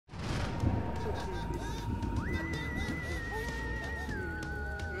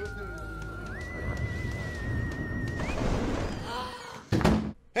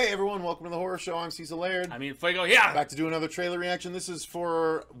Hey everyone, welcome to the Horror Show. I'm Cecil Laird. I mean, Fuego, yeah! Back to do another trailer reaction. This is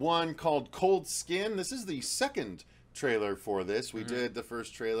for one called Cold Skin. This is the second trailer for this. We did the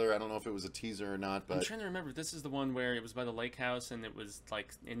first trailer. I don't know if it was a teaser or not, but... I'm trying to remember. This is the one where it was by the lake house and it was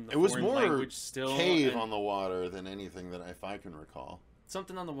like in the it was foreign more language still. cave on the water than anything that if I can recall.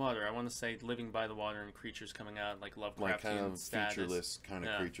 Something on the water. I want to say living by the water and creatures coming out like Lovecraftian Like kind of status. featureless kind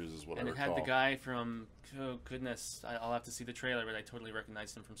of creatures is what I recall. recall. And it had the guy from, oh goodness, I'll have to see the trailer, but I totally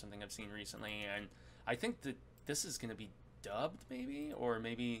recognized him from something I've seen recently. And I think that this is going to be dubbed maybe, or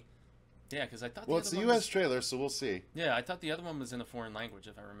maybe, yeah, because I thought well, it's the U.S. trailer, so we'll see. Yeah, I thought the other one was in a foreign language,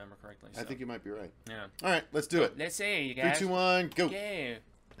 if I remember correctly. So. I think you might be right. Yeah. All right, let's do it. Let's see, you guys. 3, 2, 1, go. Yeah.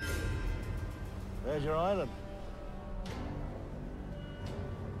 There's your island.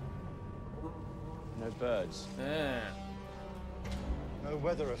 No birds. Yeah. No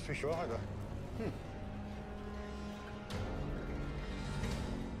weather official either.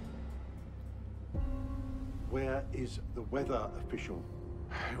 Where is the weather official?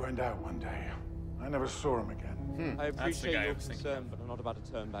 He went out one day. I never saw him again. I appreciate guy I your was thinking concern, of. but I'm not about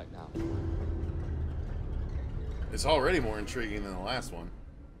to turn back now. It's already more intriguing than the last one.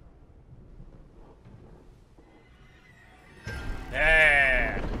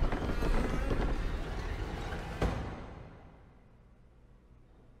 Yeah.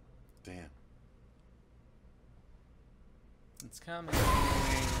 Damn. It's coming.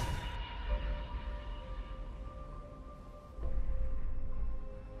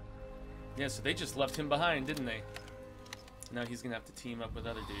 Yeah, so they just left him behind, didn't they? Now he's gonna have to team up with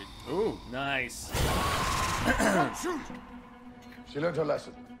other dude. Ooh. Nice. Shoot! She learned her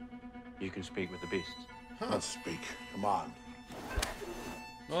lesson. You can speak with the beasts. Let's speak. Come on.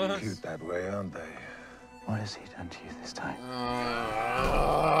 What? Cute that way, aren't they? What has he done to you this time? Is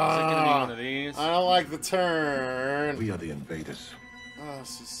it gonna be one of these? I don't like the turn. We are the invaders, Oh,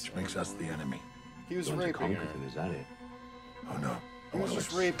 this is which makes us the enemy. He was raping her. Is that it? Oh no. He was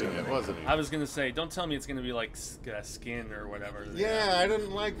just raping it, wasn't he? I was gonna say, don't tell me it's gonna be like skin or whatever. Yeah, I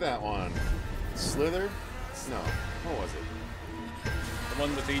didn't like that one. Slither? No. What was it? The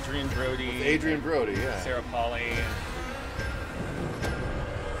one with Adrian Brody. With Adrian Brody, yeah. Sarah Polley.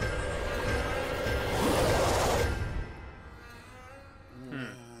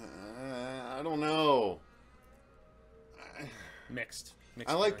 I don't know. Mixed.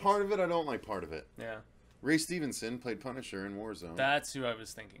 I like part of it, I don't like part of it. Yeah. Ray Stevenson played Punisher in Warzone. That's who I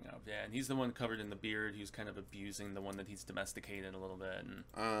was thinking of, yeah. And he's the one covered in the beard who's kind of abusing the one that he's domesticated a little bit.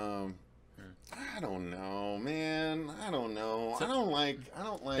 And, I don't know, man. I don't know. So I don't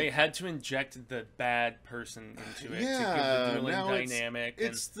like. they had to inject the bad person into it Yeah, to give the dueling now dynamic.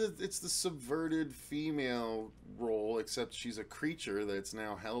 It's the subverted female role, except she's a creature that's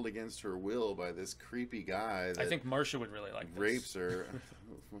now held against her will by this creepy guy. That I think Marsha would really like this. rapes her.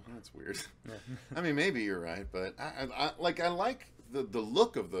 Well, that's weird. Yeah. I mean, maybe you're right, but I like the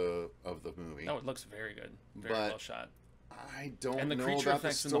look of the movie. Oh, it looks very good. Very But well shot. I don't And the know creature about the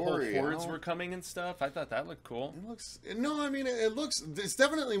effects and the story. whole hordes were coming and stuff. I thought that looked cool. It looks no. I mean, it looks. It's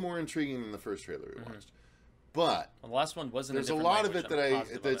definitely more intriguing than the first trailer we watched. But Well, the last one wasn't. there's a different lot of language, it that I'm I.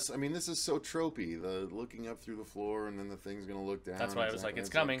 positive of That's. it. I mean, this is so tropey. The looking up through the floor and then the thing's gonna look down. That's why I was like,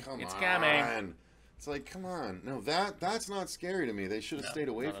 exactly. it's coming. Come It's on. coming. It's like, come on. No, that's not scary to me. They should have stayed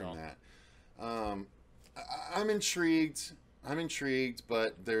away not at from all. that. I'm intrigued.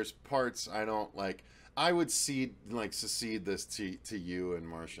 But there's parts I don't like. I would secede this to you and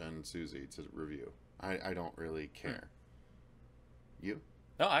Marsha and Susie to review. I don't really care. You?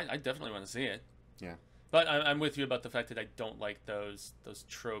 No, I definitely want to see it. Yeah. But I'm with you about the fact that I don't like those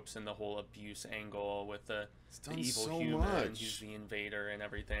tropes and the whole abuse angle with the evil so human much. who's the invader and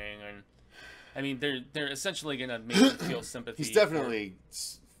everything. And I mean, they're essentially gonna make him feel sympathy. He's definitely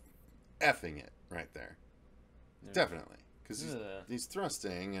effing it right there. Yeah. Definitely. Because Ugh. he's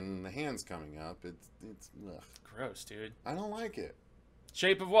thrusting and the hand's coming up. It's ugh. Gross, dude. I don't like it.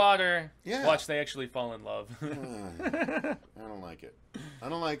 Shape of Water. Yeah. Watch, they actually fall in love. I don't like it. I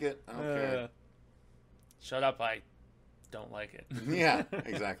don't like it. I don't care. Shut up, I don't like it. Yeah,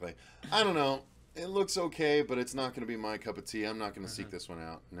 exactly. I don't know. It looks okay, but it's not going to be my cup of tea. I'm not going to seek this one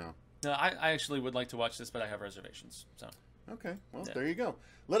out. No. No, I actually would like to watch this, but I have reservations. So. Okay, well, Yeah. there you go.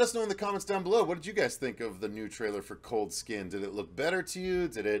 Let us know in the comments down below. What did you guys think of the new trailer for Cold Skin? Did it look better to you?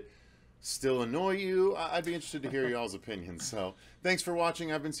 Did it still annoy you? I'd be interested to hear y'all's opinions. So, thanks for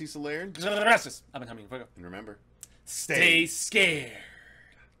watching. I've been Cecil Laird. I've been Jaime. And remember, Stay scared.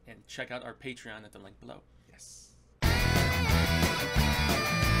 And check out our Patreon at the link below.